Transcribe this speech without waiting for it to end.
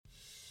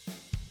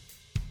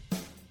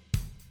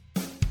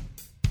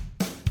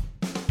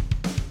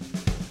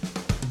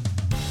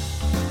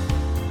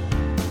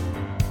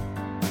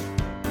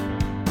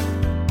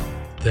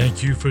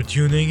Thank you for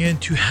tuning in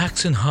to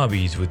Hacks and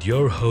Hobbies with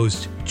your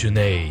host,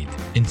 Junaid.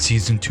 In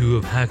Season 2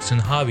 of Hacks and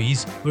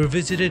Hobbies, we're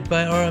visited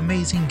by our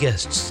amazing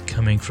guests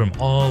coming from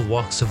all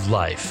walks of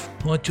life.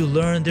 We want to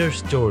learn their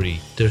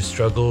story, their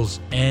struggles,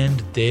 and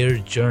their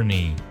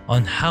journey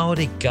on how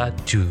they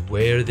got to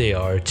where they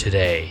are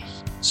today.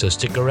 So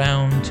stick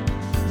around.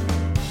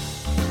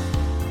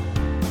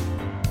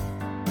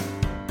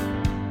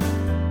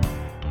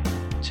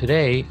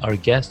 Today, our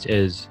guest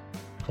is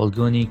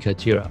Falguni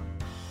Khatira.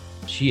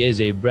 She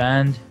is a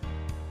brand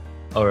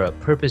or a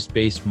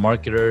purpose-based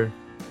marketer.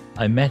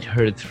 I met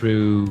her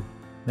through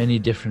many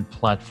different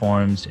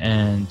platforms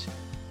and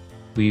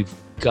we've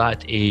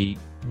got a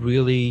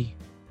really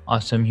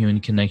awesome human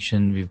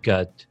connection. We've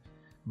got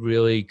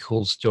really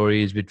cool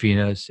stories between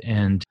us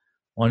and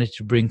wanted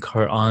to bring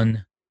her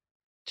on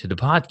to the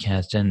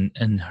podcast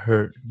and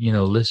her,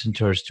 listen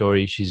to her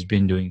story. She's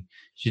doing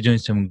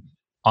some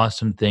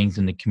awesome things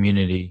in the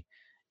community.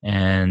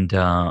 And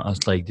I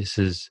was like, this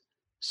is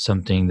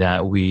something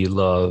that we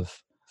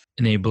love,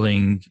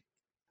 enabling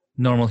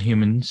normal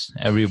humans,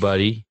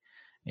 everybody,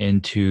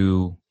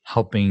 into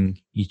helping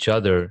each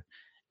other.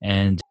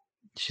 And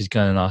she's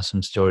got an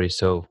awesome story.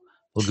 So,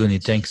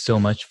 Falguni, thanks so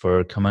much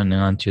for coming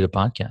on to the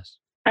podcast.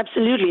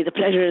 Absolutely. The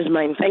pleasure is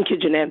mine. Thank you,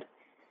 Junaid.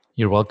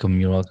 You're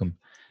welcome. You're welcome.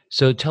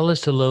 So tell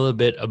us a little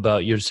bit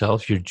about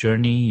yourself, your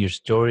journey, your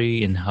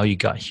story, and how you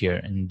got here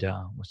and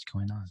what's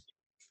going on.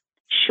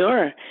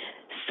 Sure.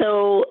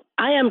 So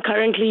I am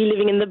currently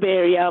living in the Bay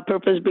Area,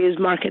 purpose-based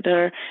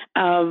marketer,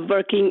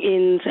 working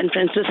in San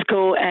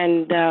Francisco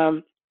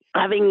and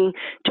having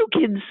two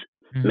kids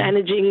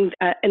managing,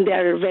 and they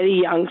are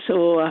very young,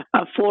 so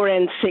 4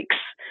 and 6.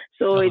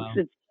 So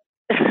it's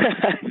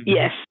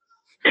yes.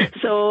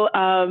 So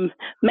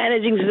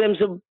managing them,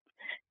 so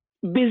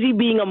busy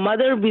being a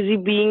mother, busy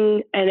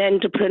being an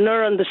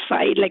entrepreneur on the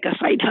side, like a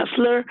side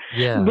hustler,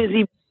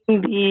 busy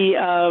being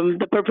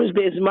the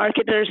purpose-based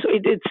marketer. So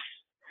it's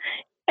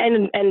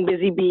and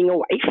busy being a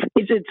wife.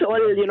 It's all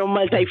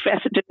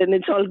multifaceted, and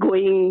it's all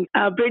going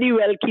pretty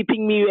well,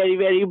 keeping me very,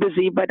 very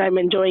busy. But I'm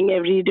enjoying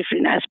every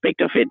different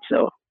aspect of it.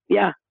 So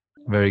yeah.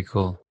 Very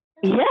cool.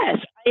 Yes,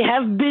 I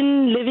have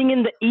been living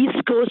in the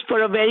East Coast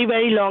for a very,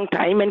 very long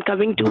time, and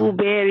coming to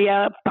Bay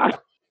Area past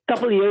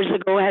couple of years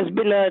ago has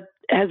been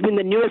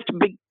the newest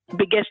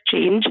biggest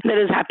change that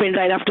has happened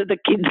right after the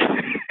kids.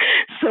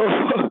 So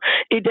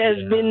it has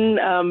been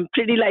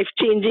pretty life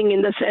changing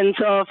in the sense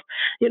of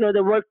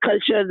the work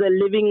culture,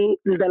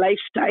 the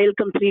lifestyle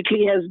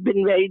completely has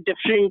been very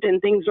different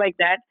and things like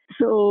that.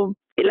 So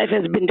life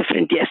has been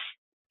different, yes,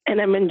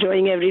 and I'm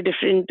enjoying every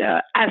different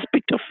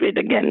aspect of it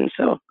again.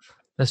 So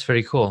that's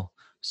very cool.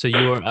 So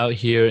you were out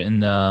here in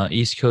the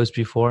East Coast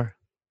before?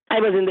 I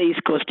was in the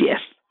East Coast, yes.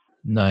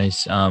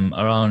 Nice.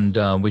 Around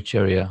which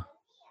area?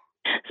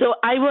 So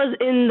I was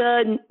in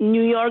the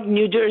New York,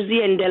 New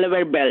Jersey, and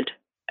Delaware belt.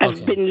 I've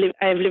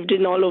lived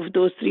in all of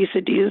those three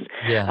cities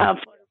for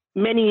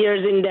many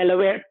years in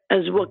Delaware. I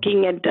was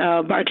working at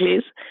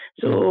Barclays,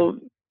 so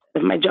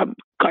my job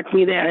got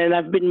me there, and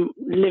I've been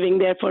living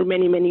there for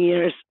many, many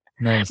years.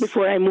 Nice.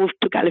 Before I moved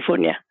to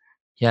California.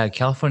 Yeah,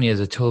 California is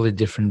a totally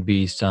different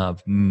beast.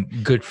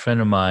 Good friend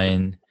of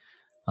mine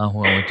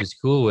who I went to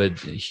school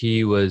with,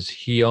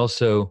 he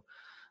also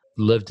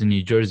lived in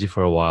New Jersey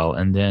for a while,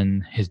 and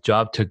then his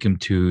job took him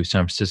to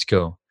San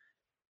Francisco.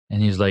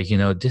 And he's like,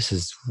 this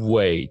is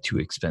way too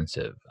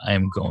expensive. I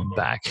am going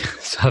back.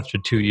 So after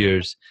 2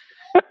 years,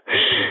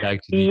 back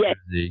to New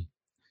Jersey.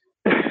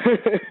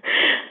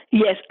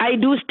 Yes, I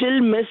do still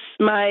miss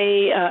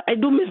I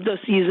do miss the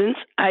seasons.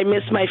 I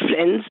miss my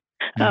friends.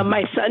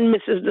 My son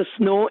misses the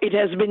snow. It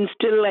has been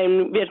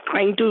we're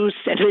trying to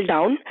settle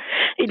down.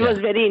 It was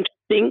very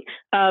interesting.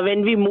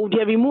 When we moved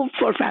here, we moved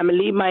for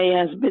family.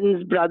 My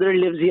husband's brother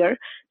lives here.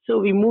 So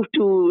we moved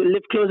to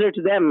live closer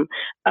to them.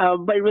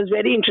 But it was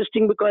very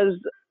interesting because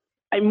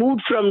I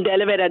moved from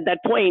Delaware at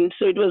that point.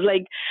 So it was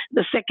like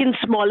the second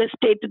smallest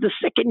state to the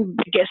second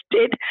biggest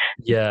state.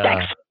 Yeah.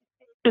 Tax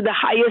to the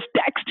highest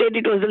tax state.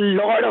 It was a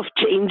lot of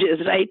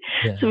changes, right?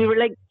 Yeah. So we were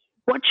like,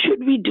 what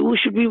should we do?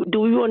 Do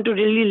we want to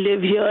really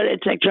live here,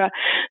 etc.?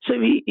 So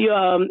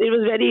it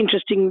was very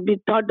interesting. We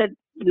thought that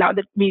now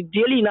that we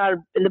really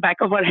in the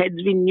back of our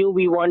heads, we knew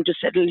we want to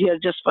settle here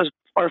just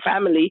for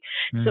family.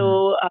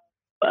 So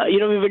we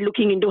were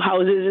looking into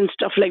houses and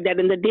stuff like that.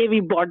 And the day we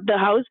bought the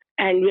house,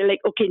 and we were like,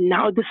 okay,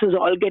 now this is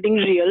all getting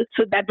real.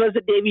 So that was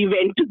the day we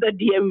went to the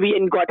DMV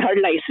and got our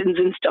license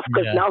and stuff,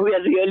 because now we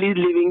are really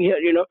living here.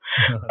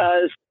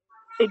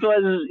 It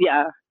was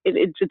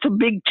it's a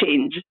big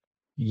change.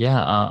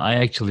 Yeah, I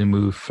actually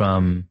moved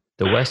from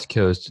the West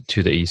Coast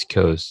to the East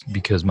Coast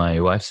because my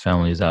wife's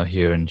family is out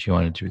here and she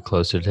wanted to be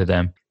closer to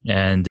them.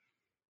 And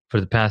for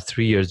the past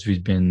 3 years,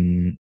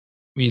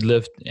 we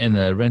lived in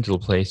a rental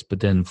place, but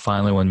then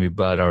finally when we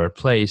bought our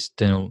place,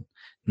 then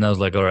I was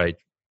like, all right,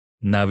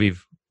 now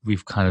we've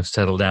kind of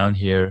settled down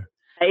here,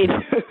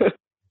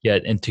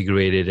 get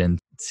integrated and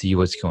see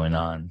what's going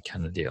on,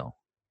 kind of deal.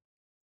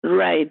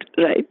 Right.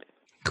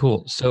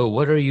 Cool. So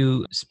what are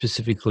you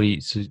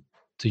specifically, so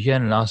you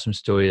had an awesome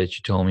story that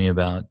you told me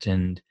about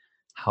and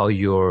how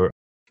your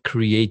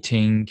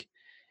creating,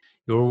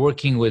 you're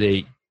working with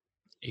a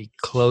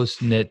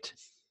close knit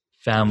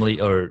family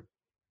or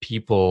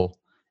people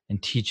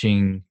and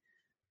teaching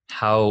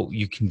how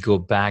you can go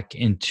back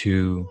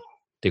into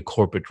the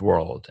corporate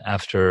world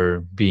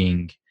after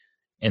being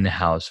in the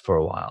house for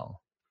a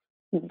while.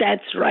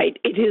 That's right.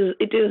 It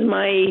is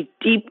my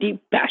deep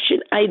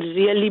passion. I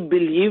really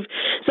believe.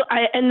 So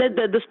I and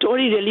the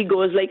story really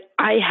goes like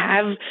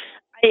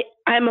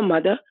I'm a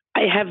mother.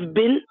 I have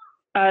been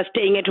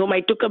staying at home.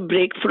 I took a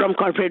break from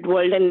corporate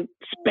world and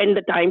spend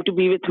the time to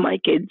be with my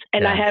kids.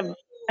 And Yeah.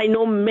 I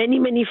know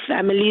many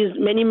families,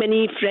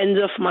 many friends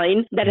of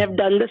mine that have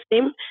done the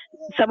same.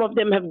 Some of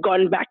them have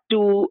gone back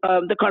to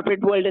the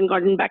corporate world and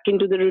gotten back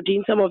into the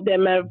routine. Some of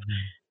them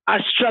are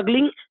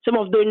struggling. Some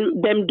of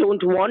them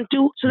don't want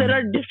to. So there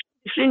are different,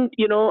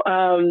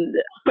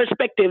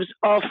 perspectives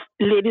of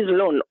ladies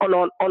alone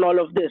on all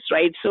of this,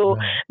 right? So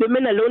Right.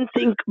 women alone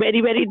think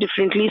very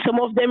differently. Some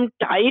of them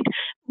tied,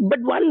 but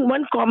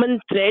one common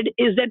thread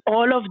is that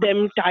all of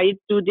them tied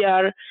to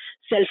their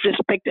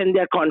self-respect and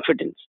their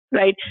confidence,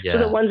 right? So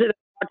the Yeah. ones that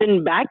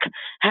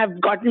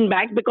have gotten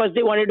back because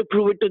they wanted to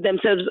prove it to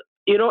themselves,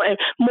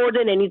 more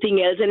than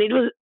anything else. And it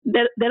was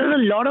there are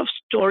a lot of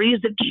stories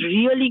that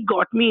really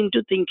got me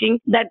into thinking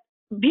that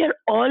we are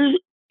all,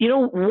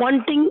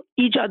 wanting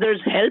each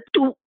other's help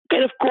to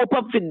kind of cope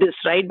up with this,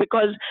 right?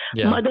 Because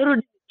Yeah.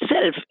 motherhood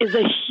itself is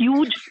a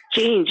huge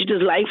change. It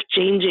is life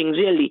changing,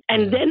 really.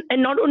 And Yeah. then,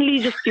 and not only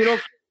just,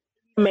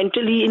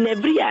 mentally, in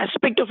every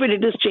aspect of it,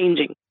 it is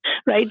changing,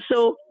 right?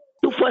 So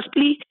to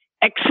firstly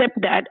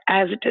accept that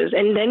as it is,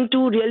 and then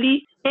to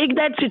really take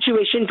that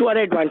situation to our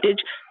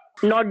advantage,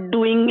 not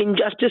doing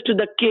injustice to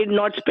the kid,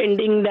 not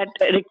spending that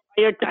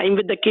required time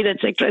with the kid,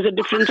 etc., is a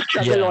different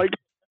struggle Yeah.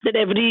 altogether that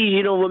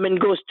every woman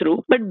goes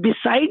through. But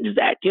besides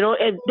that,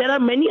 there are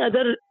many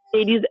other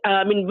ladies,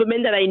 I mean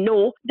women that I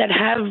know that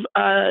have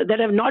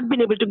not been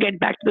able to get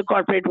back to the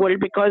corporate world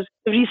because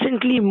they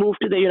recently moved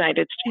to the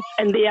United States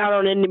and they are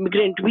on an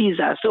immigrant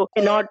visa, so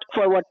cannot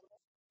for what,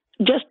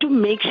 just to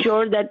make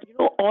sure that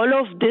all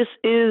of this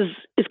is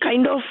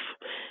kind of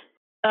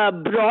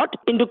brought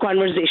into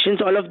conversations.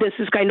 All of this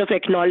is kind of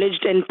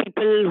acknowledged, and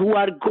people who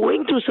are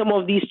going through some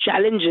of these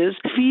challenges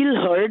feel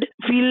heard,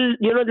 feel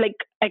like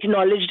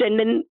acknowledged, and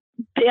then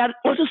they are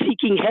also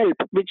seeking help,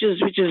 which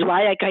is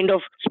why I kind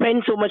of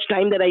spend so much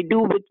time that I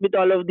do with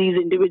all of these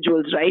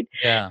individuals, right?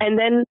 Yeah. And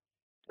then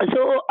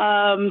so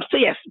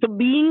yes, so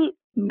being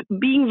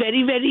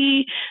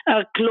very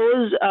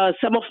close,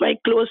 some of my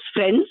close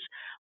friends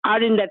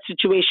are in that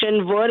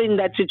situation, were in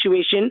that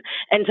situation,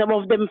 and some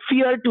of them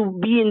fear to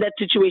be in that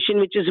situation,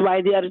 which is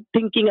why they are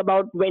thinking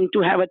about when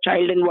to have a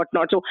child and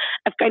whatnot. So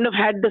I've kind of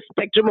had the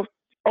spectrum of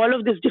all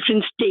of these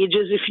different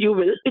stages, if you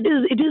will. It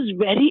is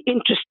very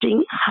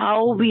interesting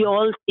how we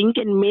all think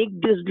and make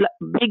these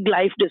big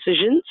life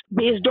decisions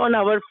based on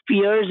our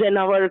fears and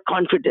our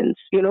confidence,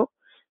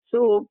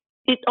 so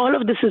all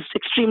of this is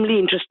extremely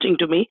interesting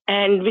to me,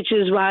 and which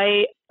is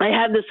why I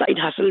have the side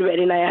hustle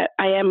wherein I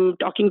am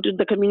talking to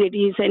the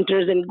community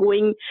centers and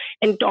going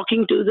and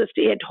talking to the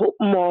stay at home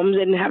moms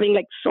and having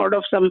like sort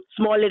of some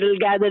small little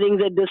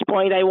gatherings at this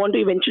point. I want to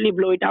eventually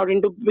blow it out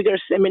into bigger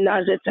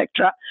seminars,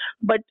 etc.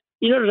 But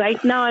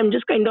right now I'm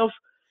just kind of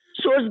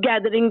source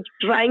gathering,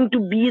 trying to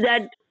be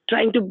that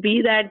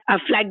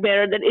flag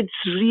bearer that it's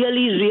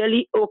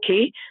really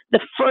okay. The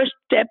first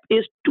step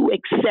is to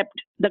accept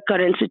the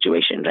current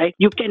situation, right?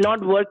 You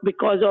cannot work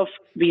because of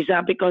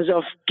visa, because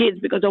of kids,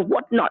 because of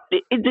whatnot.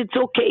 It's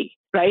okay,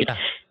 right? Yeah.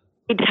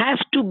 It has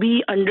to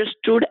be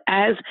understood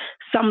as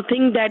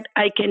something that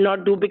I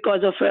cannot do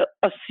because of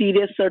a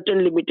serious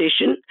certain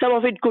limitation. Some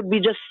of it could be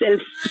just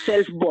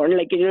self born,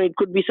 like it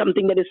could be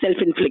something that is self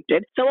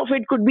inflicted. Some of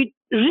it could be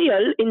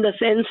real in the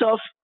sense of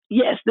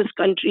yes, this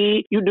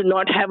country you do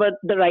not have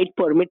the right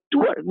permit to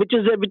work, which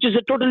is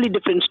a totally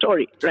different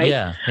story, right?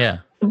 Yeah. Yeah.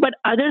 But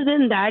other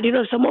than that,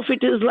 some of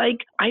it is like,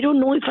 I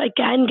don't know if I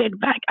can get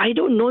back. I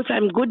don't know if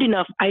I'm good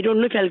enough. I don't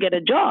know if I'll get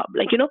a job.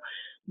 Like,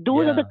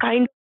 those are the Yeah.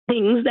 kind of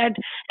things that,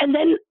 and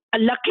then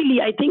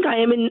luckily, I think I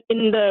am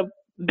in the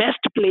best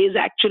place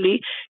actually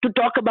to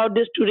talk about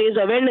this, to raise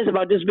awareness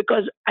about this,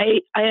 because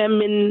I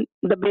am in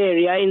the Bay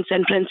Area in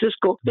San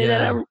Francisco, where there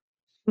Yeah. are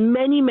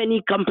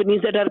many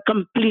companies that are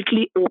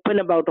completely open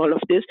about all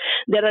of this.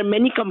 There are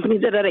many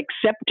companies that are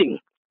accepting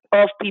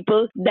of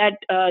people that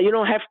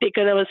have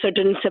taken a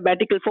certain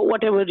sabbatical for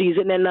whatever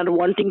reason and are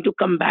wanting to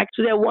come back,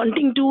 so they're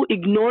wanting to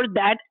ignore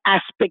that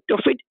aspect of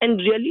it and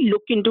really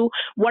look into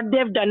what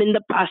they've done in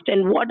the past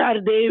and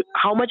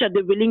how much are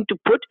they willing to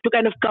put to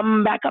kind of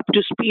come back up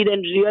to speed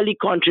and really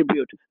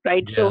contribute,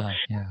 right? So Yeah.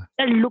 Yeah.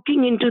 they're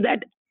looking into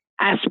that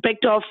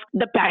aspect of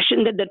the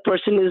passion that that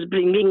person is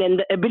bringing and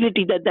the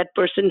ability that that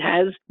person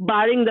has,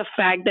 barring the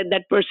fact that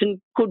that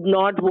person could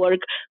not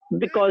work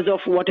because of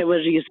whatever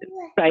reason,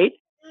 right?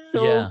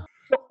 So, Yeah.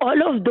 so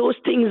all of those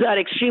things are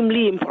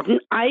extremely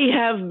important. I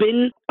have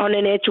been on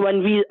an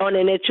H1 visa, on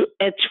an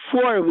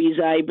H4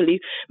 visa, I believe,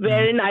 Mhm.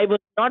 wherein I was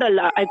not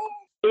allowed.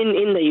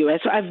 in the US.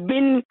 So I've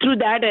been through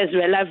that as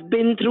well. I've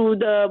been through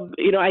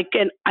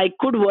I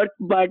could work,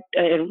 but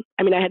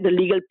I mean I had the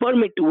legal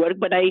permit to work,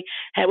 but I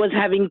was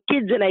having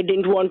kids and I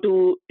didn't want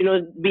to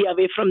be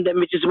away from them,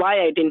 which is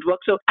why I didn't work.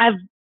 So I've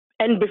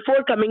and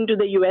before coming to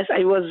the US,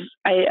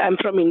 I'm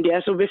from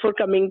India. So before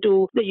coming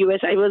to the US,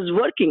 I was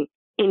working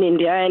in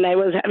India and I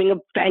was having a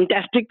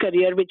fantastic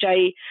career, which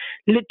I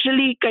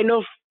literally kind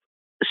of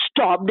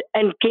stopped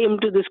and came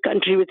to this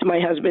country with my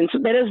husband. So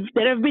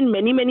there have been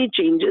many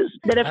changes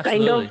that have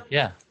kind of Absolutely.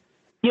 Yeah.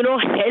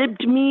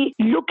 helped me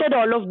look at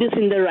all of this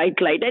in the right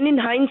light. And in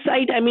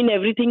hindsight, I mean,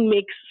 everything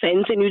makes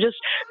sense, and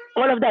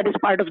all of that is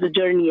part of the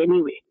journey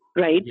anyway,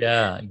 right?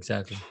 Yeah,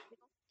 exactly.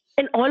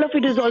 And all of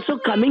it is also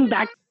coming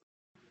back.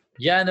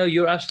 Yeah, no,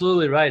 you're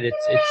absolutely right.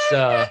 It's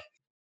a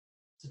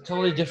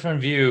totally different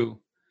view.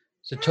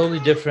 It's a totally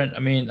different. I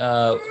mean,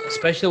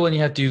 especially when you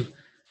have to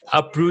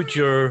uproot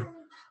your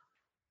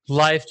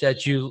life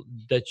that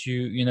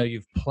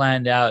you've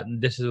planned out,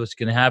 and this is what's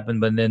going to happen.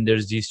 But then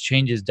there's these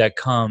changes that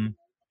come,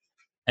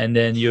 and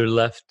then you're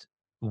left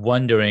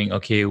wondering,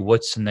 okay,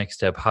 what's the next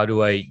step? How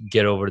do I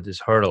get over this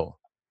hurdle?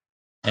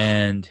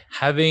 And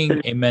having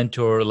a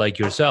mentor like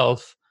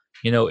yourself,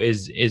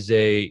 is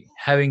a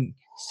having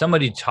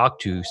somebody to talk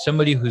to,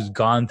 somebody who's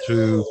gone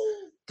through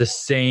the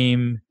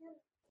same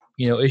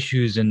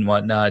issues and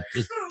whatnot.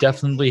 It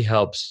definitely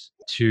helps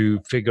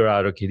to figure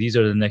out, okay, these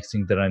are the next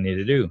things that I need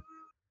to do.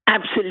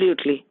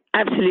 Absolutely.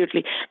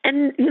 Absolutely.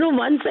 And,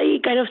 once I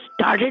kind of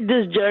started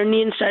this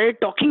journey and started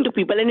talking to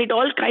people, and it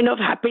all kind of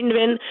happened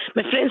when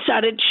my friends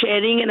started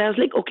sharing, and I was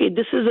like, okay,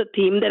 this is a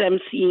theme that I'm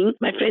seeing.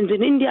 My friends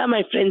in India,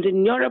 my friends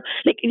in Europe,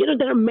 like,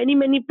 there are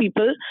many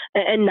people.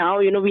 And now,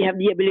 we have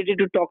the ability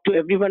to talk to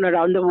everyone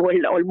around the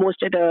world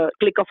almost at a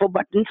click of a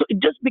button. So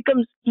it just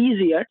becomes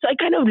easier. So I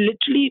kind of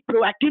literally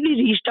proactively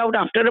reached out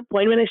after a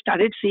point when I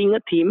started seeing a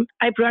theme.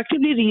 I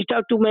proactively reached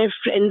out to my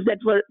friends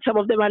some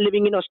of them are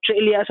living in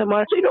Australia, some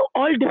are,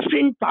 all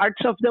different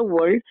parts of the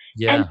world.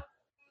 And Yeah.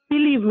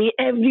 believe me,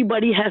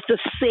 everybody has the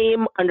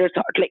same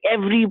underthought. Like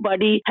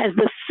everybody has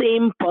the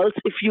same pulse,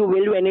 if you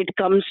will, when it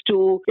comes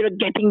to,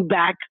 getting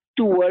back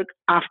to work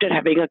after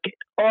having a kid,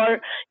 or,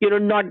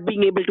 not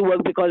being able to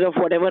work because of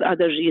whatever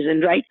other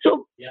reason, right?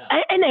 So, Yeah.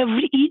 and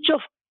each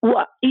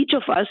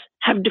of us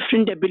have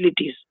different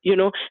abilities.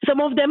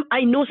 Some of them,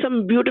 I know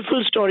some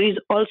beautiful stories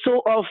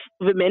also of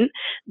women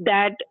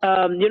that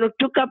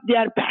took up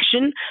their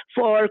passion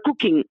for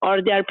cooking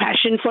or their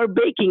passion for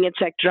baking,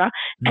 etc.,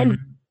 and Mhm.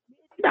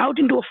 out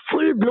into a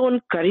full blown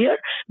career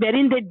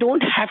wherein they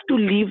don't have to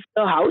leave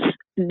the house.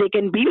 They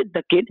can be with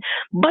the kid,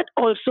 but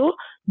also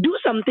do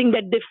something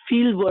that they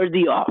feel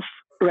worthy of,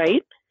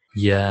 right?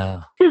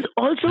 Yeah. Is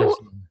also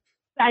Absolutely.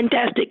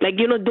 fantastic. Like,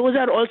 those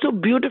are also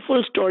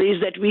beautiful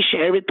stories that we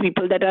share with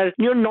people that are,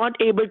 you're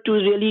not able to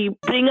really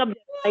bring up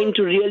their mind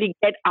to really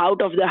get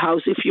out of the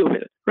house, if you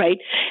will, right?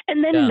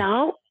 And then Yeah.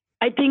 now,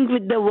 I think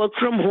with the work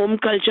from home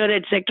culture,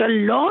 etc., a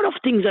lot of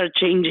things are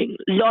changing,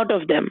 a lot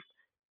of them.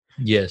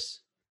 Yes.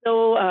 So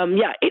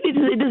yeah, it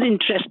is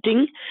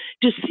interesting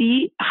to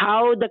see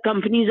how the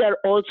companies are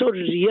also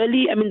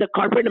really. I mean, the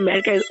corporate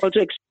America is also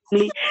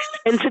extremely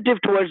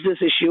sensitive towards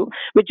this issue,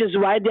 which is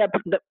why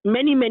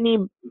many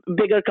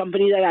bigger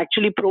companies are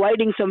actually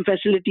providing some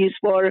facilities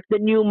for the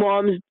new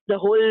moms. The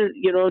whole,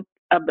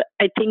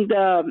 I think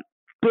the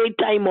paid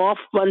time off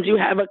once you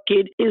have a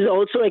kid is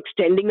also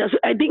extending us.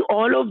 I think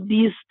all of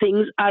these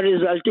things are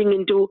resulting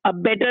into a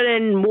better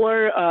and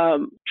more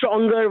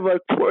stronger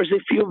workforce,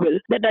 if you will,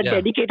 that are Yeah.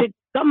 dedicated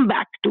to come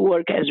back to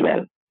work as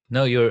well.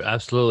 No, you're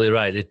absolutely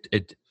right.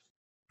 It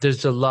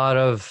There's a lot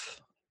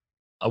of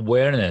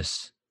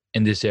awareness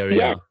in this Yes.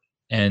 area,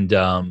 and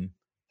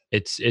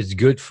it's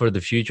good for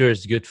the future.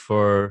 It's good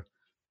for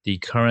the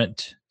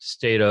current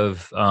state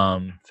of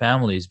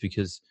families,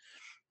 because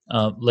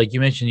like you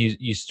mentioned,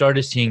 you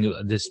started seeing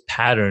this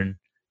pattern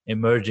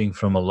emerging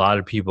from a lot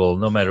of people,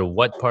 no matter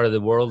what part of the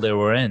world they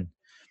were in.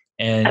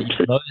 And you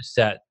Absolutely. notice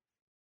that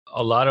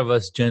a lot of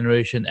us,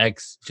 Generation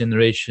X,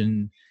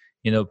 generation,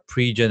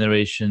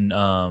 pre-generation,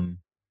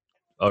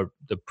 or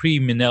the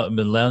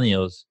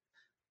pre-millennials,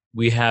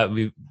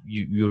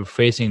 you were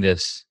facing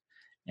this.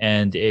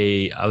 And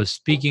a I was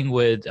speaking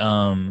with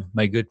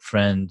my good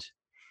friend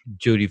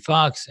Judy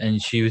Fox,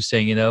 and she was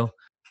saying,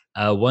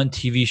 one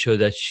TV show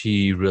that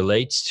she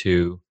relates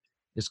to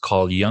is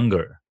called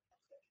Younger.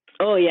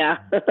 Oh yeah.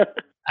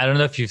 I don't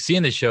know if you've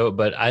seen the show,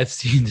 but I've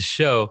seen the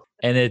show,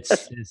 and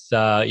it's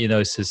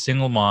a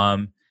single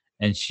mom,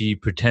 and she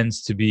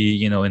pretends to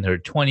be, in her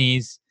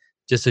 20s,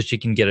 just so she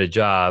can get a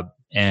job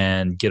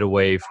and get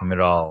away from it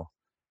all,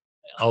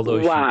 although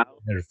she's Wow.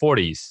 in her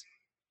 40s.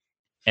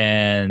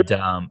 And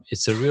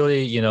it's a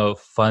really,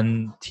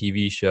 fun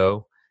TV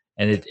show,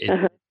 and it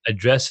Uh-huh.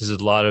 addresses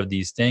a lot of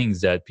these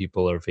things that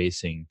people are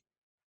facing.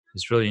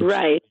 It's really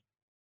interesting. Right.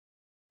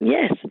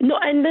 Yes. No,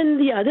 and then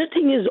the other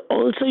thing is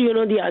also,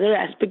 the other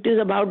aspect is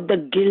about the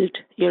guilt,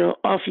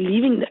 of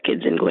leaving the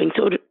kids and going.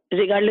 So,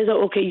 regardless of,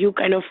 okay, you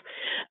kind of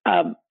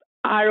um,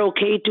 are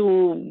okay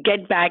to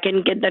get back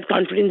and get that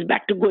confidence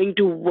back to going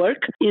to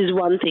work is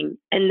one thing.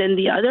 And then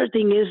the other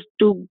thing is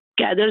to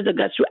gathers the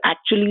guts to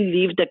actually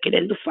leave the kid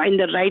and to find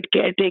the right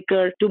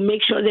caretaker to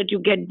make sure that you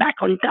get back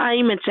on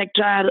time,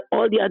 etc.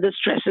 All the other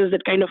stresses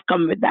that kind of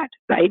come with that,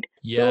 right?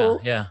 Yeah, So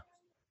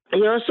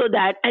yeah, so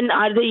that, and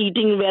are they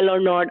eating well or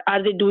not,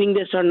 are they doing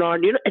this or not,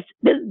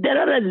 there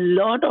are a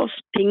lot of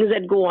things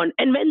that go on.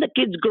 And when the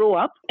kids grow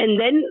up, and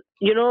then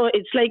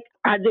it's like,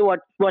 are they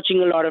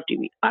watching a lot of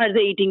TV, are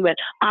they eating well,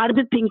 are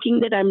they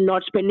thinking that I'm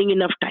not spending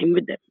enough time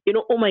with them?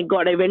 Oh my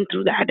god, I went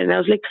through that and I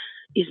was like,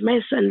 is my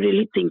son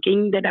really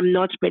thinking that I'm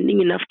not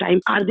spending enough time?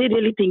 Are they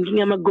really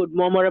thinking I'm a good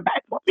mom or a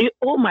bad mom?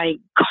 Oh my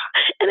god.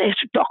 And I used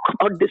to talk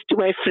about this to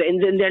my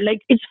friends, and they're like,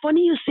 it's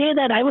funny you say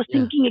that, I was yeah.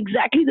 thinking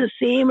exactly the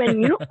same,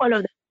 and all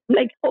of that.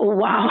 Like, oh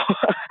wow.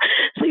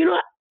 So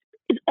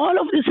all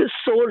of this is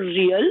so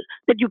real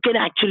that you can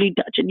actually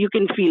touch it, you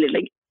can feel it,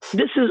 like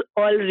this is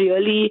all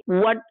really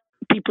what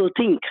people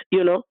think.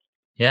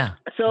 Yeah.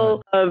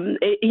 So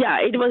yeah,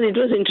 it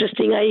was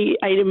interesting.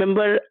 I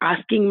remember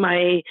asking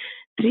my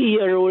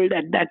 3-year-old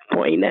at that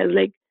point, I was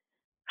like,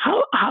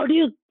 how do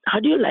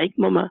you like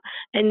mama?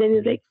 And then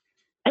he's Mhm. like,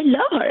 I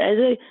love her. I was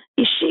like,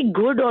 is she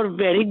good or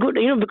very good?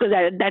 Because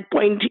at that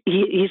point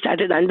he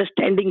started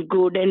understanding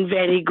good and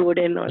very good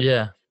and all.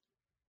 Yeah,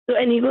 So,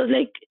 and he was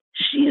like,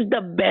 she's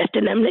the best.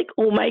 And I'm like,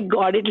 oh my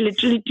God, it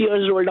literally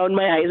tears rolled down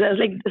my eyes. I was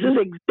like, this is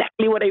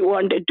exactly what I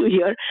wanted to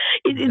hear.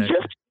 It's just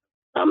exactly.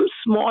 some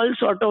small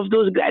sort of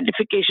those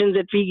gratifications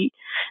that we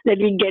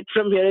get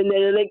from here and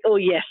there. Like, oh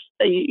yes,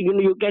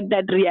 you get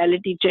that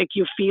reality check.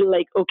 You feel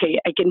like, okay,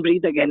 I can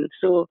breathe again.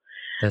 So,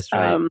 That's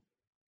right. um,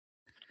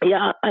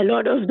 yeah, a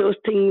lot of those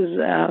things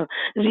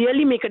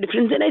really make a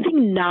difference. And I think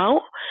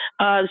now,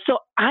 so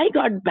I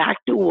got back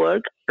to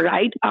work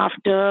right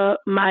after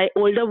my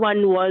older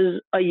one was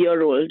a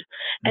year old.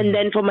 And Mhm.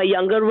 then for my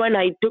younger one,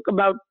 I took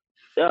about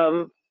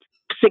um,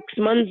 6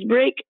 months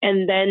break,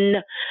 and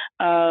then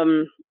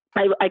um,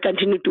 I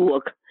continued to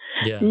work.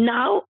 Yeah,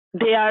 Now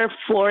they are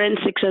 4 and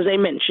 6, as I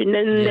mentioned,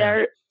 and yeah.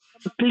 they're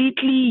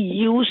completely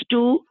used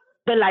to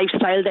the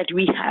lifestyle that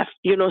we have.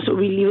 So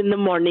we Mhm. leave in the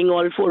morning,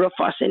 all four of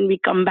us, and we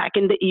come back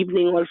in the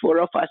evening, all four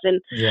of us,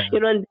 and Yeah,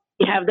 and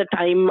we have the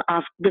time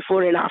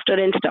before and after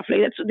and stuff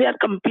like that. So they are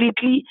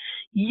completely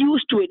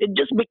used to it. It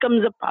just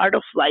becomes a part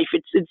of life.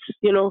 It's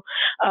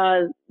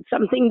uh,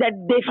 something that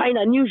they find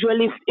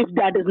unusual if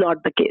that is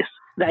not the case,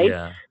 right?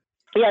 yeah.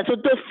 Yeah, so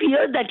the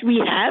fear that we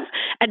have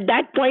at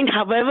that point,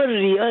 however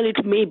real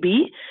it may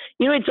be,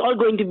 it's all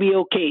going to be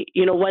okay,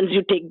 once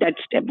you take that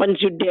step,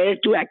 once you dare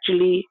to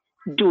actually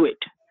do it.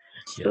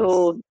 Yes.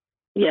 So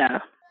yeah.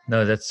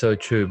 No, that's so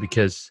true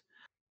because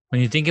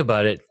when you think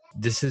about it,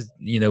 this is,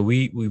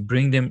 we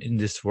bring them in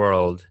this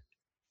world,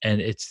 and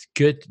it's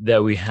good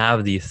that we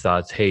have these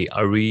thoughts. Hey,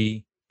 are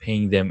we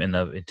paying them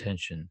enough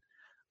attention?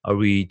 Are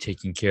we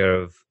taking care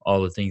of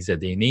all the things that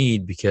they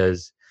need?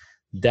 Because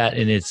that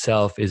in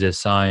itself is a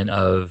sign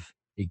of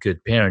a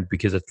good parent,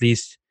 because at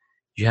least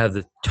you have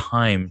the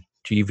time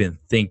to even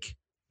think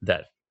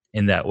that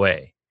in that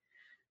way.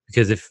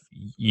 Because if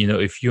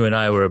you and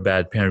I were a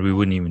bad parent, we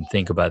wouldn't even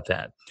think about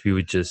that. We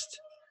would just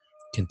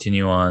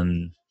continue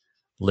on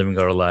living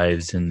our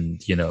lives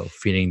and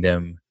feeding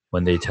them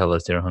when they tell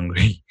us they're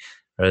hungry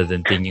rather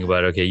than thinking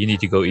about, okay, you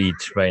need to go eat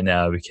right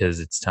now because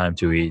it's time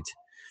to eat.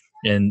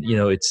 And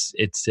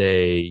it's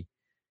a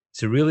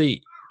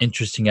really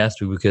interesting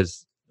aspect,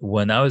 because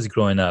when I was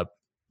growing up,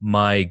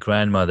 my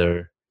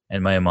grandmother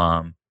and my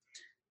mom,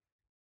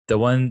 the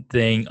one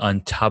thing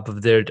on top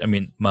of their, I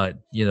mean,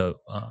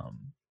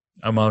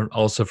 I'm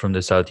also from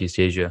the Southeast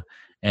Asia,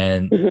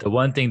 and Mhm. the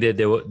one thing that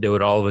they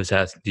would always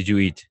ask, did you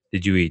eat?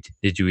 Did you eat?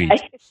 Did you eat?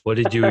 Right. What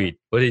did you eat?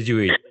 What did you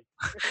eat?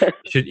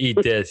 You should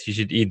eat this. You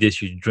should eat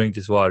this. You should drink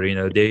this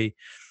water. They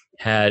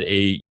had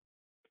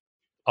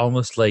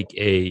almost like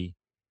a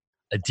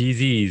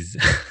disease.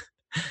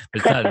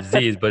 It's not a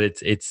disease, but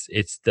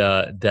it's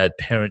that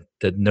parent,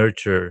 that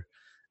nurture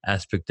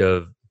aspect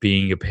of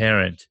being a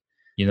parent.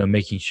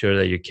 Making sure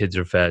that your kids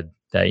are fed,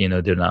 that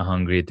they're not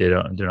hungry,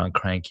 they're not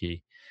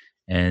cranky.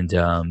 And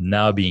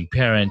now being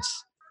parents,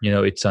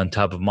 it's on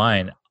top of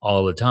mind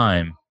all the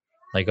time.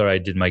 Like, all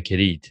right, did my kid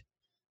eat?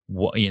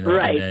 And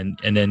Right.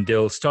 then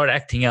they'll start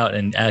acting out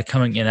and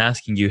coming and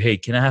asking you, hey,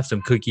 can I have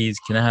some cookies?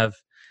 Can I have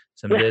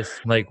some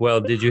this? I'm like,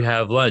 well, did you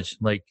have lunch?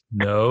 I'm like,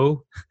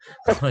 no.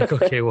 I'm like,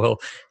 okay, well,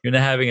 you're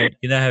not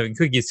having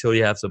cookies till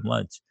you have some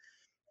lunch.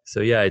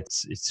 So yeah,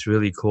 it's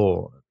really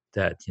cool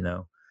that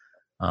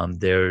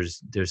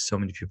there's so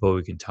many people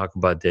we can talk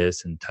about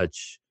this and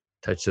touch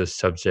those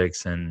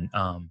subjects, and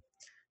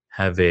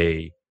have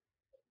a,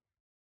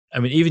 I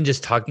mean, even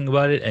just talking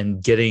about it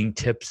and getting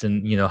tips,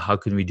 and how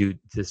can we do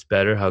this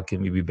better? How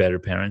can we be better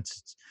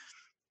parents?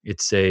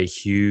 It's a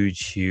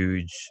huge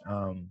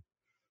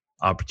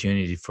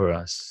opportunity for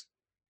us.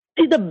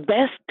 See, the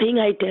best thing,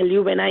 I tell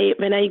you, when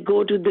I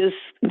go to this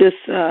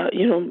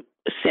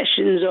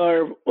sessions,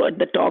 or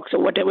the talks, or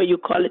whatever you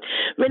call it,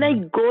 when I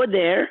Mhm. go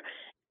there,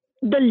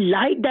 the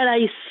light that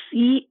I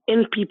see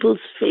in people's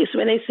face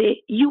when I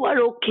say, you are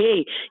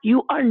okay,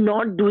 you are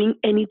not doing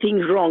anything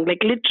wrong.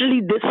 Like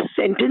literally this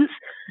sentence,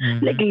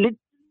 like Mhm.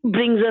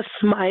 brings a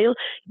smile,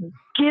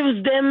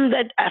 gives them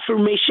that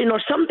affirmation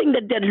or something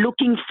that they're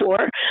looking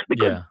for,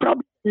 because Yeah.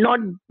 probably not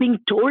being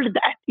told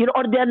that,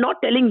 or they're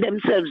not telling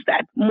themselves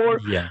that more.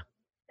 Yeah.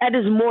 That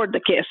is more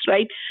the case,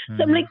 right? So I'm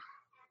Mm-hmm. like,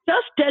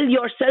 just tell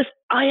yourself,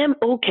 I am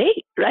okay,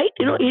 right?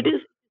 It Mm-hmm.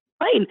 is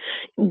fine.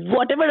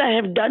 Whatever I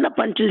have done up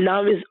until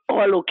now is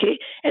all okay.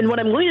 And what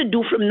I'm Yeah. going to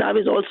do from now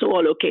is also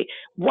all okay.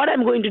 What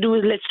I'm going to do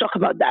is, let's talk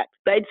about that,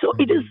 right? So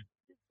it is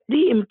Mm-hmm.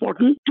 very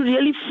important to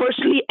really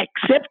firstly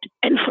accept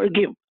and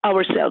forgive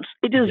ourselves.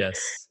 It is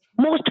Yes.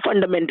 most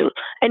fundamental,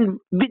 and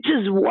which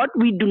is what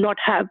we do not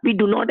have. We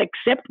do not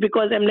accept,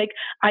 because I'm like,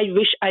 I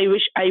wish.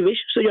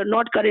 So you're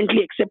not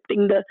currently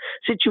accepting the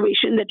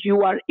situation that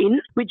you are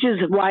in, which is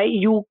why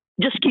you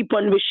just keep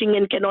on wishing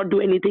and cannot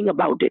do anything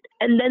about it.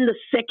 And then the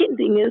second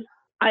thing is,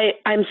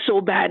 I'm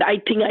so bad, I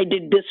think I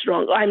did this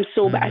wrong, I'm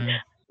so bad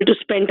Mm-hmm. to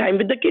spend time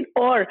with the kid,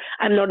 or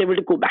I'm not able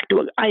to go back to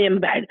work, I am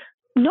bad.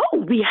 No,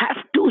 we have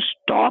to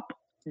stop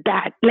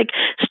that. Like,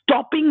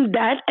 stopping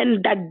that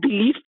and that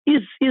belief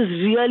is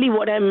really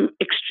what I'm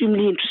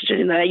extremely interested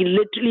in. I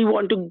literally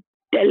want to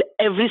tell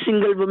every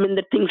single woman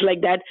that thinks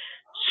like that,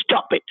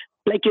 stop it.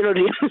 Like,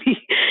 really.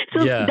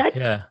 So Yeah. that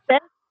Yeah.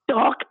 self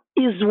talk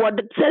is what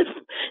the self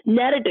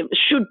narrative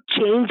should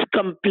change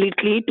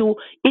completely to,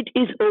 it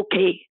is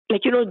okay.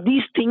 Like,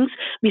 these things,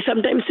 we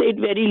sometimes say it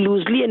very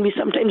loosely, and we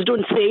sometimes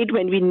don't say it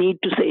when we need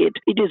to say it.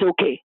 It is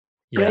okay,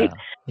 right?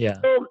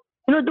 Yeah. Yeah. So,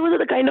 those are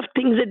the kind of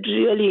things that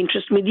really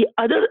interest me. The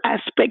other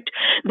aspect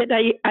that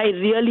I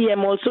really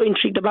am also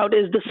intrigued about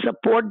is the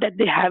support that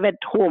they have at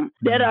home.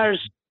 There are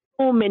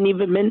Mm-hmm. so many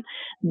women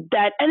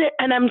that,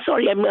 and I'm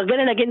sorry, I'm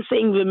again and again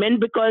saying women,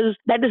 because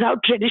that is how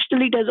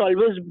traditionally it has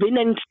always been,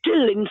 and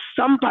still in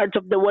some parts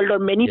of the world, or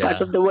many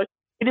parts of Yeah. the world,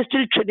 it is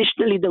still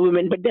traditionally the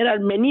women. But there are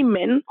many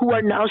men who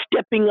are Mm-hmm. now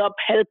stepping up,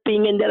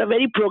 helping, and they are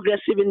very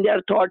progressive in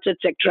their thoughts,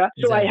 etc.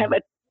 So I have Exactly.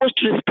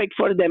 utmost respect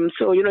for them.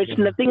 So, it's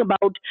Yeah. nothing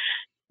about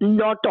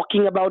not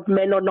talking about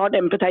men or not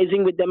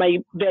empathizing with them. I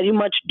very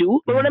much do.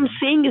 But what I'm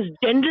Mm-hmm. saying is,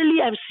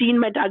 generally, I've seen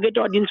my target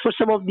audience for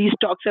some of these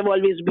talks have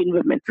always been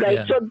women, right?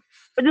 Yeah. So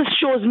this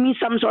shows me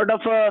some sort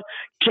of a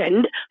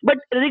trend. But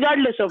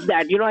regardless of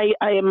that,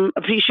 I am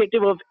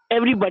appreciative of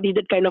everybody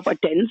that kind of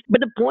attends.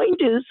 But the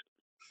point is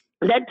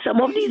that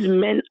some of these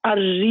men are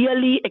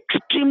really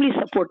extremely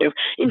supportive.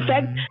 In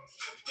fact,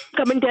 Mm-hmm.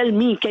 come and tell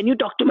me, can you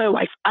talk to my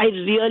wife? I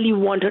really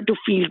want her to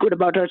feel good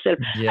about herself.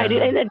 Yeah.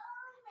 And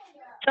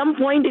some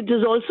point it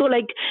is also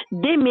like,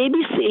 they may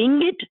be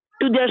saying it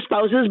to their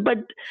spouses, but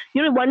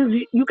once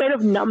you kind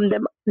of numb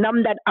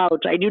that out,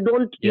 right? You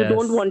don't Yes.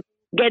 want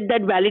to get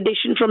that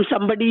validation from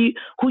somebody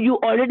who you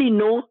already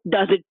know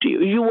does it to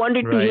you. You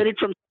wanted to hear Right. it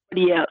from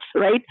somebody else,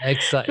 right?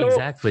 So,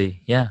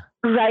 Exactly. Yeah.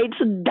 right,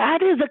 so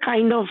that is the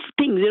kind of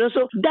things,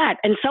 so that,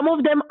 and some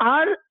of them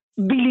are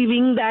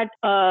believing that,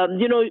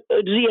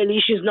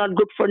 really she's not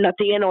good for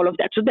nothing and all of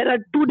that. So there are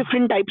two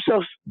different types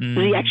of Mm-hmm.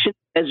 reactions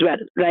as well,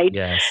 right?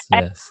 Yes.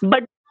 And, Yes.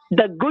 but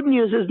the good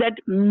news is that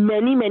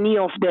many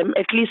of them,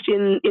 at least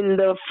in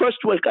the first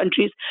world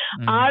countries,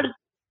 are,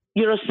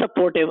 Mm-hmm.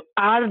 supportive,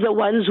 are the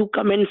ones who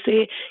come and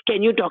say,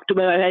 can you talk to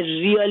my wife? I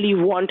really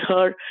want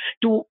her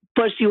to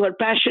pursue her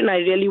passion. I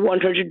really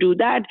want her to do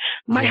that.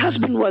 My Yeah.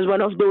 husband was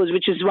one of those,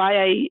 which is why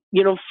I,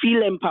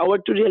 feel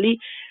empowered to really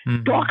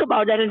talk Mm-hmm.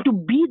 about that and to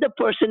be the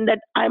person that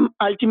I'm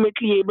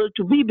ultimately able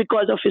to be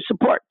because of his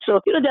support. So,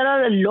 there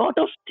are a lot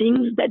of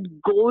things that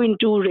go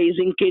into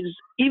raising kids,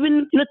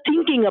 even,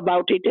 thinking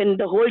about it and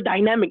the whole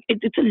dynamic.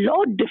 It's a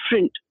lot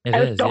different. It I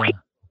was is. talking Yeah.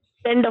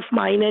 friend of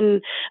mine,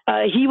 and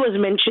he was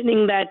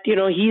mentioning that, he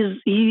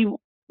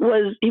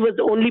was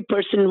the only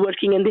person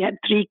working, and they had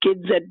three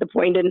kids at the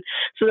point, and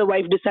so the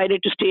wife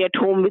decided to stay at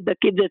home with the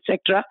kids,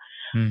 etc.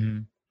 Mm-hmm.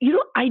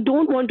 I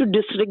don't want to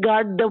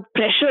disregard the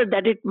pressure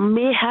that it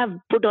may have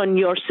put on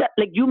yourself,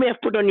 like you may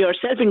have put on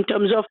yourself in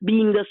terms of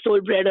being the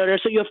sole breadwinner.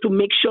 So you have to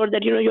make sure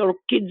that, your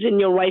kids and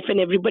your wife and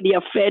everybody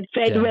are fed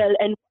Yeah. well.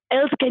 And what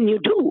else can you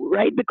do,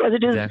 right? Because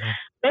it is Exactly.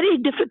 very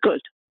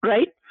difficult,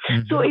 right?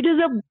 So Mm-hmm.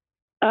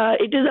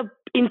 it is a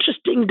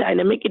interesting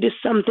dynamic. It is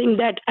something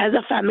that as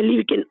a family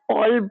we can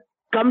all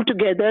come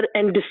together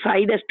and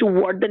decide as to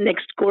what the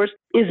next course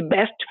is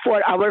best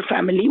for our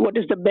family, what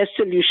is the best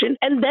solution,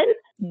 and then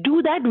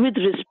do that with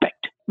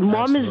respect.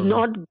 Mom is Absolutely.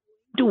 not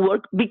to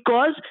work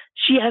because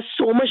she has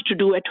so much to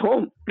do at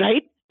home,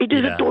 right? It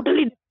is a Yeah.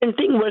 totally different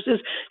thing versus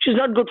she's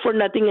not good for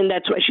nothing and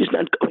that's why she's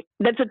not going.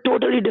 That's a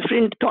totally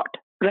different thought,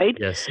 right?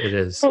 Yes, it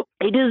is. So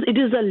it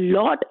is a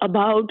lot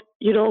about,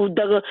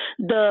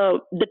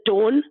 the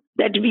tone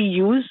that we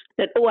use,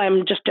 that, oh,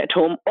 I'm just at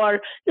home, or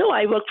no,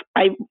 I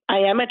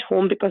am at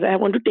home because I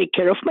want to take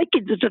care of my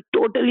kids. It's a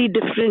totally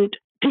different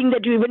thing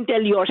that you even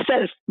tell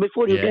yourself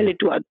before you tell Yeah. it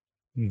to others,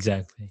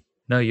 Exactly.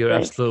 No, you're right?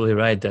 absolutely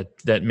right.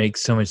 That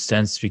makes so much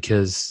sense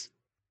because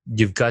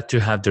you've got to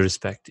have the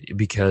respect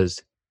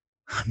because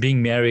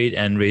being married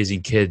and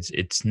raising kids,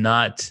 it's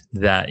not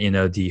that,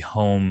 the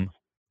home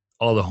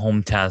all the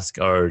home tasks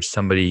are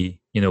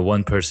somebody,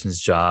 one person's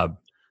job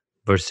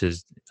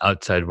versus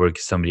outside work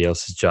is somebody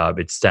else's job.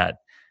 It's that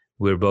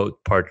we're both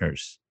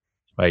partners,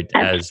 right?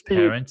 As Absolutely.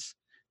 parents,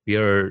 we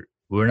are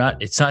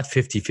it's not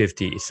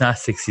 50-50. It's not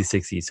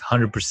 60-60. It's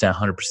 100%,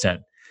 100%,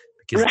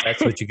 because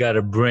that's Right. what you got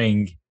to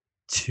bring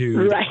to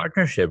the Right.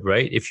 partnership,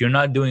 right? If you're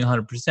not doing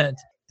 100%,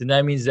 then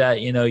that means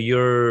that,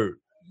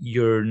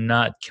 you're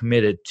not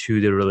committed to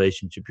the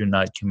relationship. You're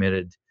not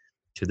committed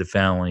to the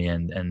family,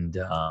 and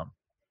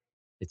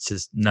it's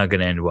just not going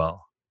to end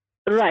well.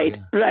 So Right.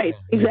 yeah, Right.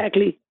 yeah, yeah.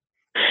 Exactly.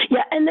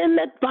 Yeah, and then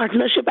that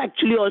partnership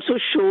actually also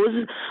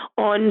shows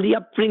on the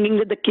upbringing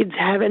that the kids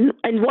have, and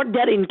what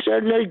their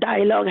internal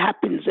dialogue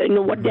happens,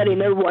 what their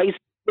inner Mhm. voice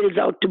builds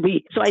out to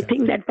be. So I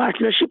think Exactly. that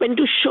partnership and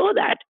to show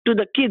that to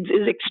the kids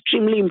is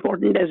extremely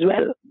important as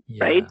well,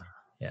 right?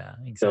 Yeah, yeah,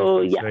 So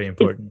exactly. It's yeah, very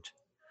important.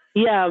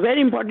 yeah,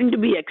 very important to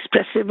be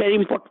expressive, very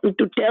important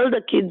to tell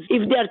the kids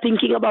if they are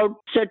thinking about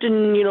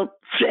certain,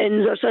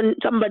 friends or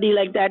somebody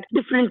like that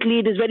differently.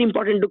 It is very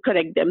important to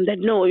correct them that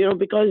no,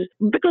 because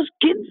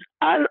kids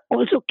are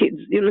also kids.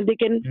 They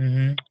can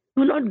Hmm.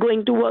 do not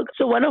going to work.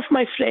 So one of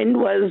my friend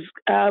was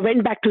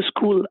went back to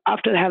school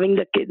after having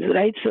the kids,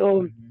 right?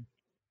 So Hmm.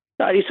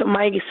 sorry. So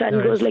my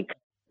son goes Nice. like,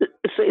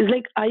 so it's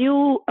like, are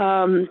you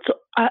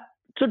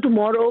so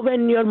tomorrow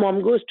when your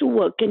mom goes to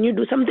work, can you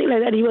do something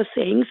like that? He was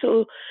saying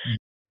so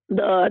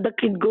the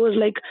kid goes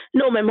like,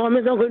 no, my mom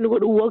is not going to go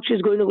to work,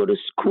 she's going to go to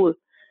school.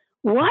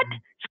 What?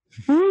 Mhm.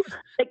 Hmm?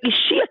 Like, is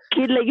she a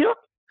kid? Like,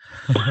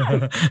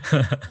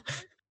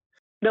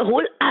 the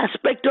whole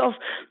aspect of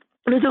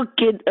so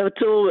kid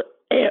so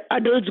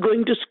adults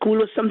going to school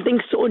was something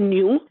so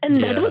new,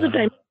 and that was the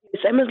Yeah. time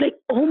I was like,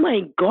 oh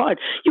my god,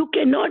 you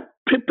cannot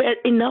prepare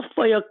enough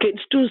for your kids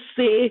to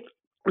say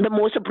the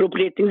most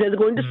appropriate things they're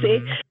going to say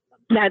Hmm.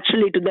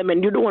 naturally to them,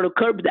 and you don't want to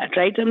curb that,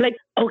 right? So I'm like,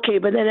 okay,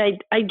 but then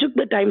I took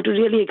the time to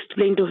really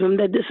explain to him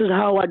that this is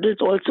how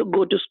adults also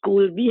go to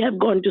school. We have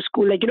gone to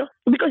school, like,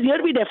 because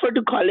here we defer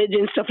to college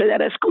and stuff like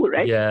that as school,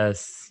 right?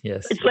 Yes,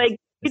 yes, It's yes. like it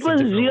It's a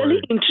was different really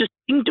word.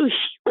 interesting to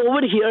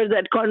overhear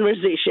that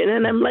conversation,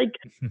 and I'm like,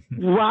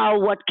 wow,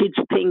 what kids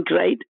think,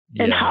 right?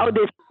 And Yeah, how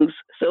they think.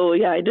 So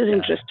yeah, it is yeah.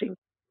 interesting.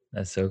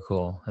 That's so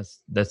cool.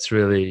 That's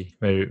really,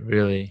 very,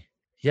 really,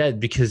 yeah.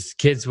 Because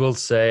kids will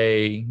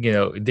say,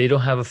 they don't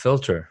have a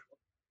filter.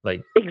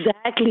 Like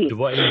Exactly.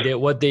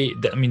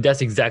 I mean,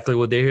 that's exactly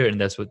what they hear, and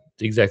that's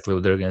exactly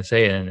what they're gonna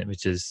say, and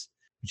which is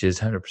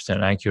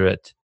 100%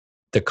 accurate.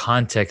 The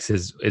context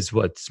is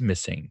what's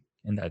missing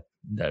in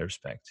that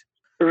respect.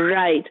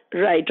 Right,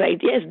 right, right.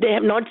 Yes, they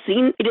have not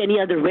seen it any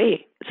other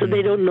way, so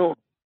they Hmm. don't know,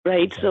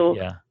 right? Exactly. So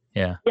Yeah.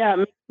 Yeah. yeah,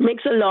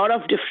 makes a lot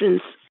of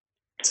difference.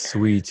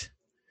 Sweet.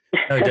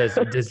 No,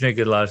 it does make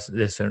a lot of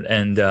difference.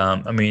 And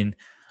I mean,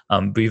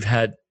 we've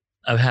had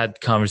I've had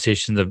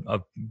conversations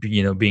of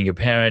being a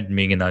parent,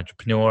 being an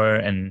entrepreneur,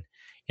 and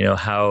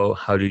how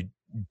to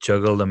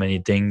juggle the many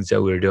things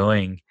that we're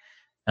doing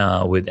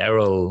with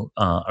Errol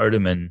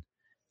Erdeman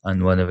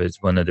on one of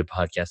the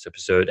podcast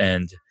episode.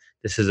 And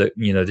this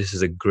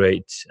is a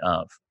great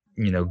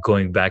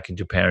going back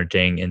into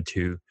parenting,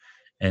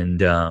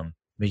 and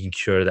making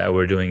sure that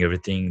we're doing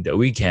everything that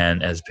we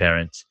can as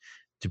parents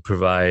to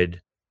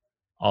provide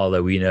all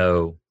that we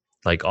know,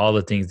 like all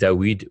the things that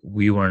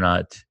we were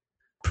not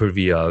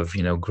privy of,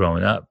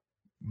 growing up.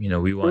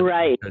 We want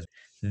Right,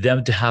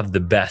 them to have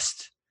the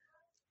best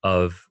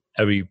of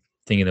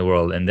everything in the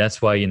world, and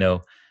that's why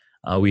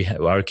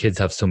our kids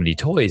have so many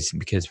toys,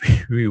 because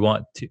we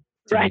want to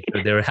right, make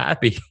sure they're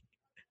happy.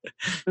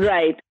 right,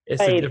 right,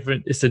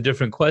 It's a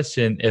different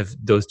question if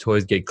those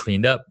toys get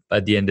cleaned up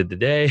at the end of the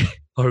day,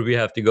 or we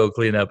have to go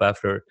clean up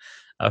after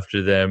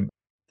them.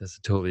 That's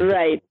a totally different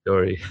right,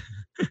 story.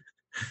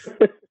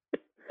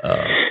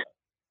 uh,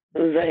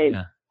 But right.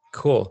 yeah,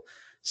 cool.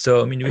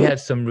 So, I mean, we had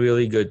some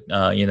really good,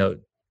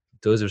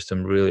 those are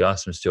some really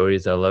awesome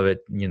stories. I love it.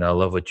 I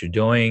love what you're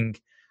doing,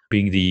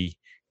 being the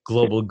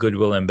global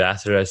goodwill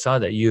ambassador. I saw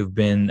that you've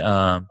been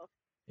a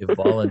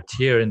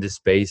volunteer in this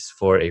space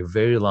for a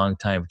very long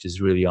time, which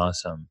is really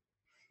awesome.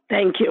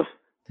 Thank you.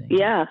 Thank you.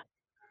 Yeah.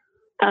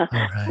 Uh, All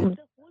right. the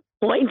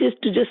point is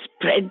to just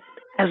spread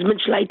as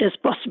much light as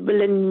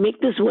possible and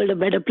make this world a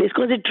better place,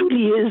 because it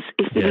truly is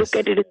if we look Yes.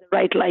 at it in the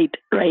right light,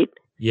 right?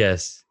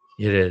 Yes,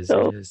 it is. It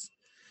So, is.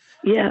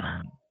 yeah,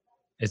 Um,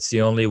 it's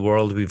the only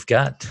world we've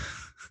got.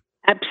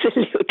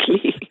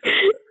 absolutely.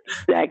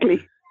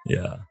 Exactly.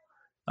 Yeah.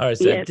 All right.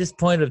 So at Yes. this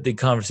point of the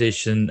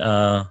conversation,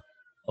 I'd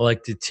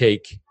like to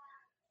take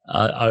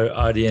our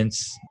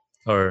audience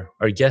or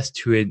our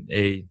guests to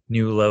a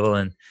new level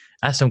and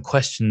ask some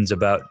questions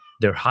about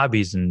their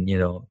hobbies, and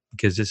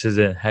because this is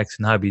a hacks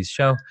and hobbies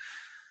show.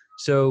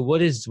 So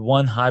what is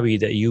one hobby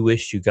that you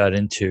wish you got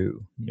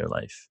into in your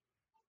life?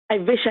 I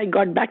wish I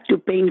got back to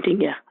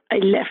painting. Yeah. I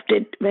left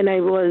it when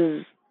I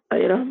was,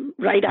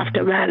 right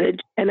after Hmm. marriage,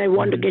 and I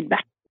want to Hmm. get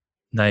back.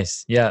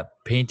 Nice. Yeah,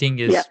 painting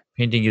Yeah.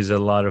 is a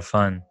lot of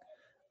fun.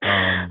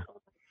 um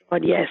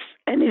But yes,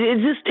 and it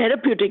is just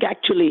therapeutic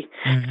actually.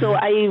 So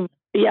hmm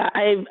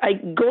I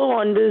go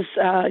on this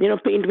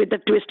paint with a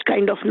twist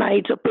kind of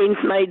nights or paint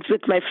nights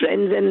with my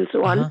friends and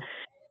so on, uh-huh.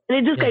 and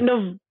it just Yeah. kind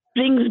of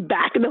brings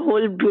back the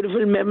whole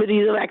beautiful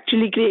memories of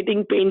actually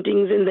creating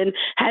paintings and then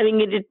having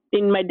it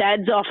in my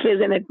dad's office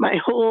and at my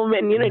home,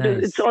 and it's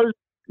Nice. all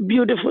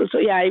beautiful. So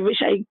yeah, I wish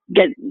I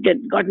get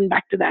gotten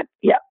back to that.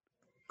 Yeah.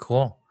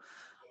 Cool.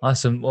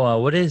 Awesome.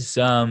 Well, what is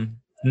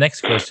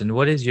next question?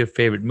 What is your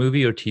favorite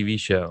movie or TV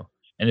show?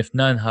 And if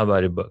none, how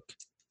about a book?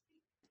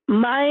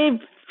 My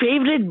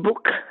favorite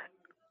book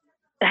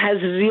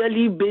has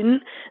really been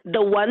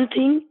The One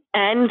Thing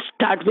and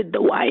Start with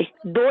the Why.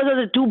 Those are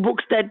the two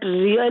books that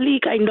really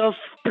kind of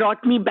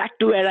brought me back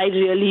to where I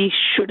really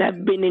should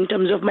have been in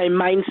terms of my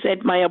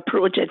mindset, my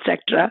approach,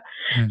 etc.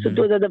 So Hmm.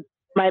 those are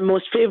my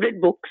most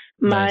favorite books.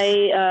 My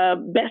Nice.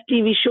 best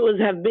TV shows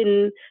have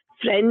been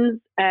Friends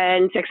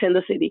and Sex and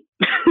the City.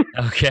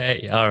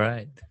 Okay. All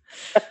right.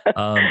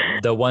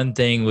 The One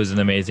Thing was an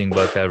amazing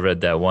book. I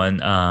read that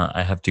one.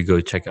 I have to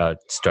go check out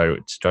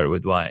Start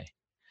with Why.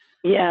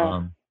 Yeah,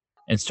 Um,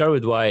 and Start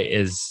with Why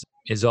is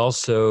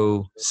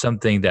also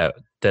something that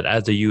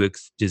as a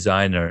UX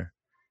designer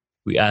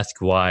we ask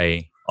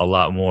why a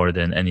lot more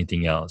than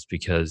anything else,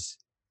 because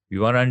we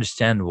want to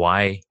understand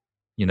why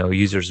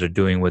users are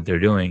doing what they're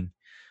doing,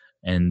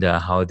 and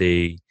how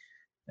they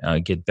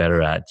get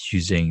better at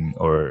using,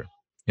 or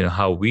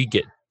how we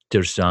get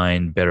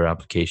design better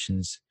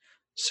applications,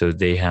 so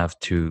they have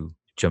to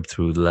jump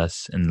through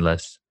less and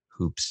less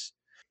hoops,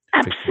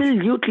 friction.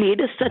 absolutely.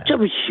 It is such Yeah.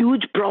 a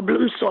huge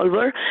problem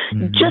solver.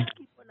 Mm-hmm. Just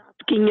keep on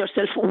asking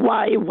yourself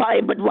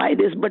why, but why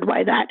this, but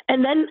why that.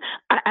 And then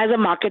as a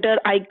marketer,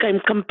 I can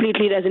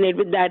completely resonate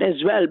with that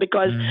as well,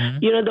 because Mm-hmm.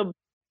 you know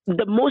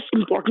the most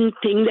important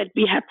thing that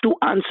we have to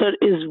answer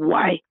is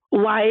why.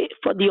 Why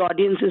for the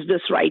audience is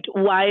this right?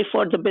 Why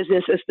for the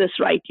business is this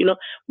right?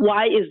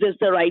 Why is this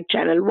the right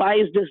channel? Why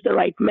is this the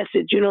right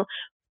message?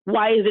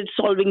 Why is it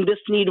solving this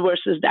need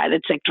versus that,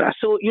 etc.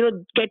 So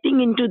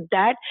getting into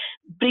that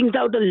brings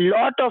out a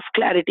lot of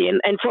clarity.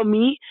 And for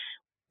me,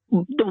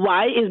 the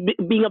why is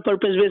being a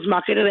purpose based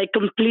marketer. I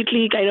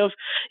completely kind of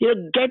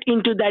get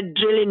into that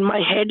drill in my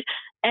head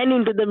and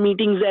into the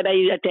meetings that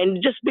I attend,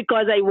 just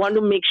because I want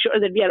to make sure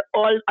that we are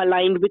all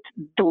aligned with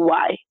the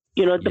why,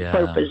 the Yeah.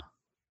 purpose.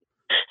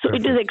 So it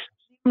is Perfect.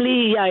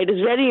 extremely, yeah, it is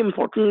very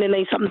important,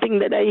 and something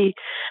that I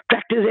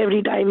practice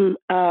every time,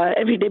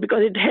 every day,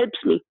 because it helps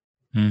me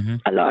Mm-hmm.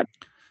 a lot.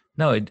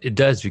 No, it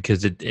does,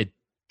 because it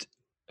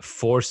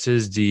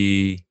forces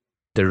the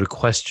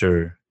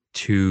requester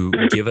to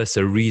give us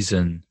a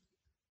reason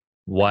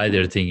why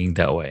they're thinking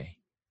that way,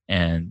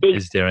 and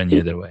is there any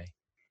other way.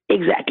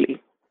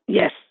 Exactly.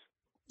 Yes.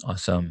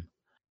 Awesome.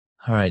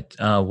 All right,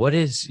 what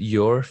is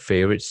your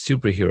favorite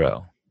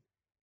superhero?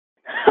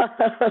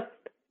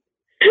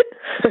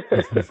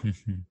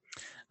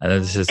 I know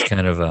this is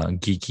kind of a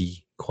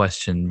geeky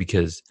question,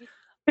 because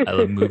I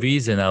love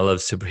movies and I love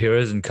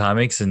superheroes and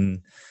comics,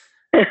 and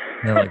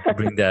like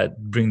bring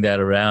that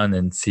around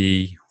and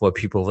see what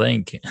people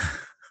think.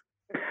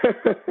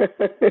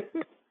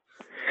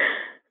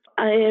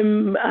 I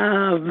am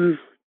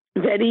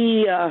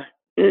very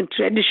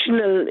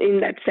traditional in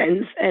that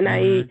sense, and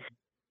I Hmm.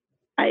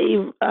 I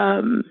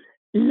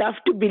love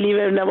to believe,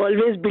 and I've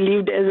always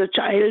believed as a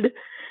child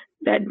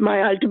that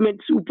my ultimate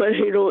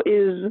superhero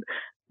is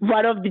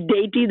one of the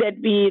deity that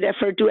we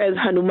refer to as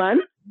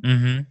Hanuman.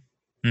 Hmm.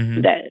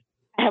 Hmm. That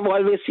I have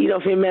always seen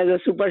of him as a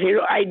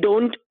superhero. I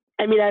don't.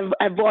 I mean,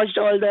 I've watched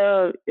all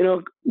the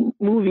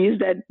movies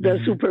that the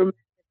Hmm. Superman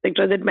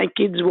etc. that my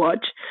kids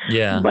watch,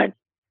 Yeah. but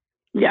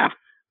yeah,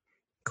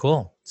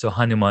 Cool. So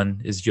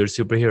Hanuman is your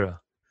superhero.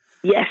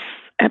 yes,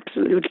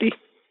 absolutely.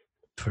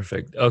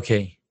 Perfect.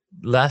 Okay.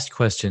 Last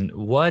question.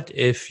 What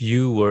if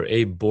you were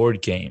a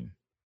board game?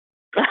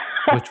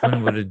 Which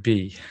one would it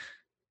be?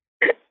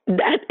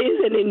 That is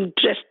an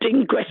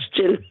interesting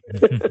question.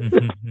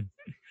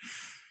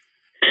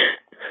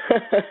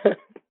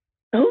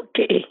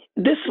 Okay,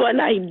 this one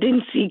I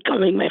didn't see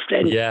coming, my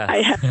friend. Yeah.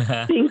 I have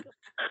to think.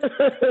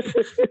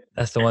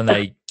 That's the one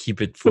I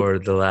keep it for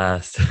the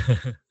last.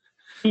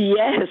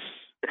 Yes,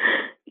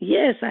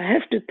 yes, I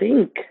have to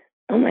think.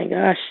 Oh my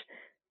gosh,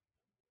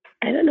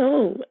 I don't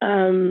know.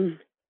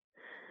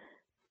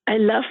 I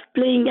love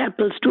playing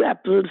apples to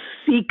apples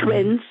Hmm.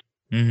 sequence.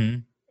 Hmm.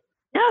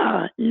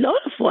 Yeah,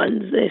 lot of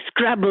ones.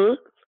 Scrabble.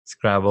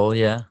 Scrabble,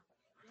 yeah.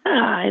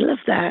 Yeah, I love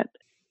that.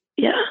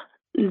 Yeah,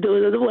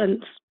 those are the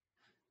ones.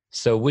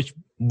 So which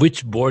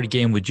board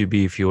game would you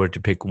be if you were to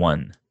pick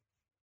one?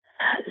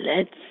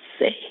 Let's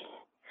say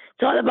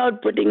it's all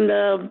about putting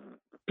the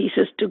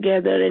pieces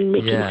together and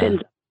making Yeah.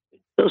 sense.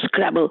 So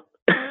Scrabble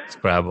or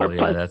Scrabble, yeah,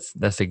 puzzle.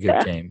 that's a good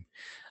Yeah. game.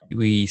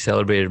 We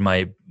celebrated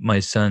my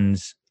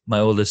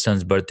oldest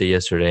son's birthday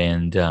yesterday,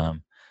 and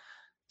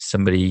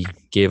somebody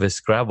gave him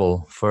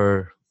Scrabble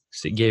for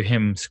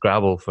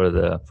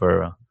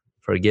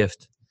a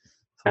gift.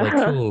 So like,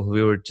 Uh-huh. cool.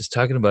 We were just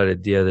talking about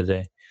it the other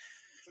day.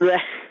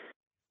 Right.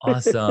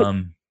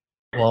 Awesome.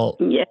 Well,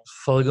 Yeah.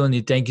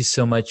 Falguni, thank you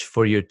so much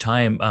for your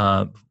time.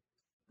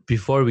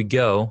 Before we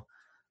go,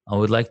 I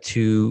would like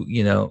to,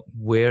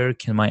 where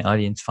can my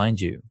audience find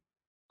you?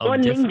 Oh,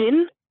 On different.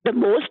 LinkedIn, the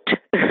most.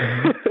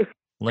 Hmm.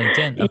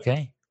 LinkedIn.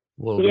 Okay.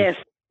 We'll be Yes,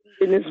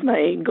 LinkedIn is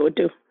my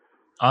go-to.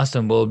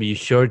 awesome. We'll be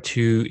sure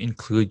to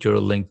include your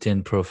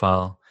LinkedIn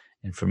profile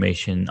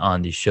information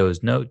on the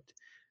show's note.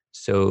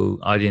 so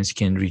audience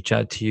can reach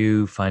out to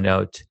you, find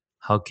out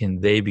how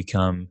can they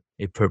become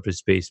a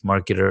purpose-based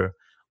marketer,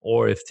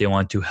 or if they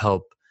want to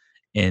help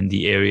in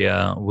the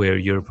area where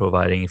you're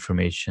providing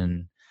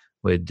information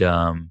with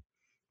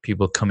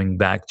people coming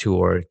back to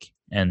work,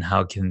 and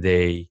how can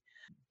they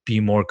be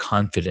more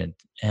confident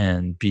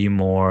and be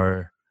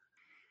more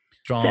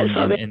strong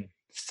and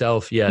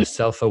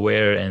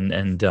self-aware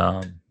and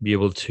be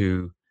able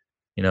to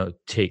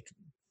take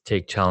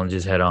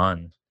challenges head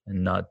on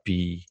and not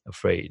be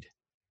afraid.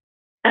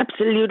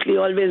 Absolutely.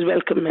 Always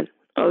welcome, man.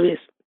 Always.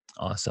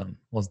 Awesome.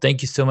 Well,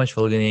 thank you so much,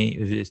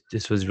 Falguni.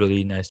 This was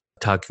really nice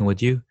talking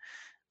with you.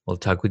 We'll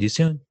talk with you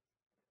soon.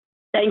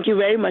 Thank you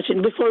very much.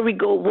 And before we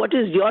go, what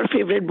is your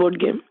favorite board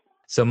game?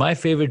 So my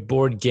favorite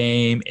board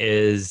game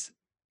is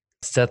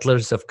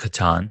Settlers of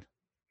Catan.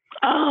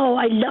 Oh,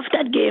 I love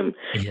that game.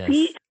 Yes.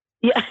 See?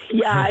 Yeah,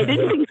 I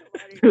didn't think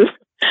so.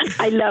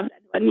 I love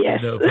that one,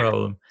 yes. No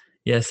problem.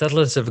 Yeah,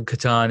 Settlers of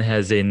Catan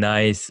has a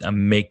nice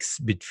mix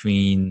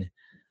between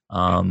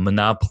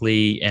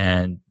Monopoly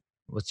and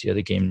what's the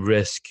other game?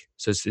 Risk.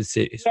 So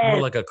it's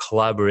more like a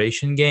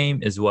collaboration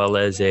game as well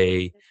as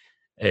a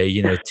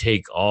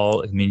take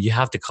all. I mean, you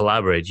have to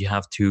collaborate. You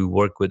have to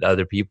work with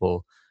other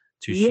people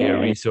to share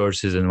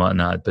resources and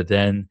whatnot. But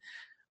then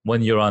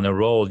when you're on a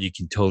roll, you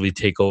can totally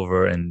take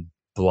over and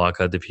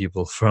block other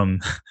people from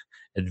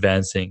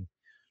advancing.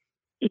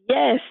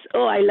 Yes.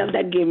 Oh, I love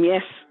that game.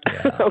 Yes.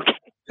 Yeah. Okay.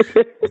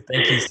 Well,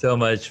 thank you so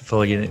much,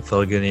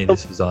 Falguni.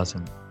 This was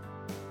awesome.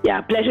 Yeah,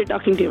 pleasure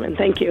talking to you, man.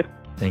 Thank you.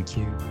 Thank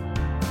you.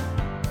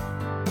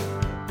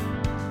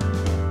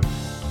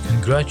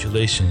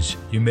 Congratulations,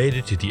 you made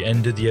it to the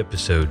end of the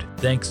episode.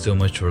 Thanks so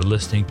much for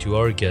listening to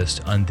our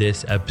guest on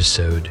this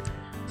episode.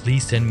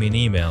 Please send me an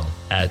email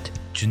at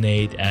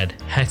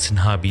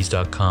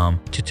junaid@hacksandhobbies.com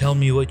to tell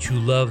me what you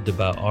loved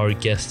about our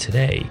guest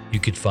today. You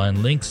could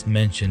find links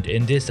mentioned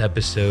in this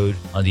episode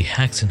on the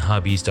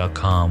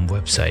hacksandhobbies.com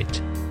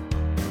website.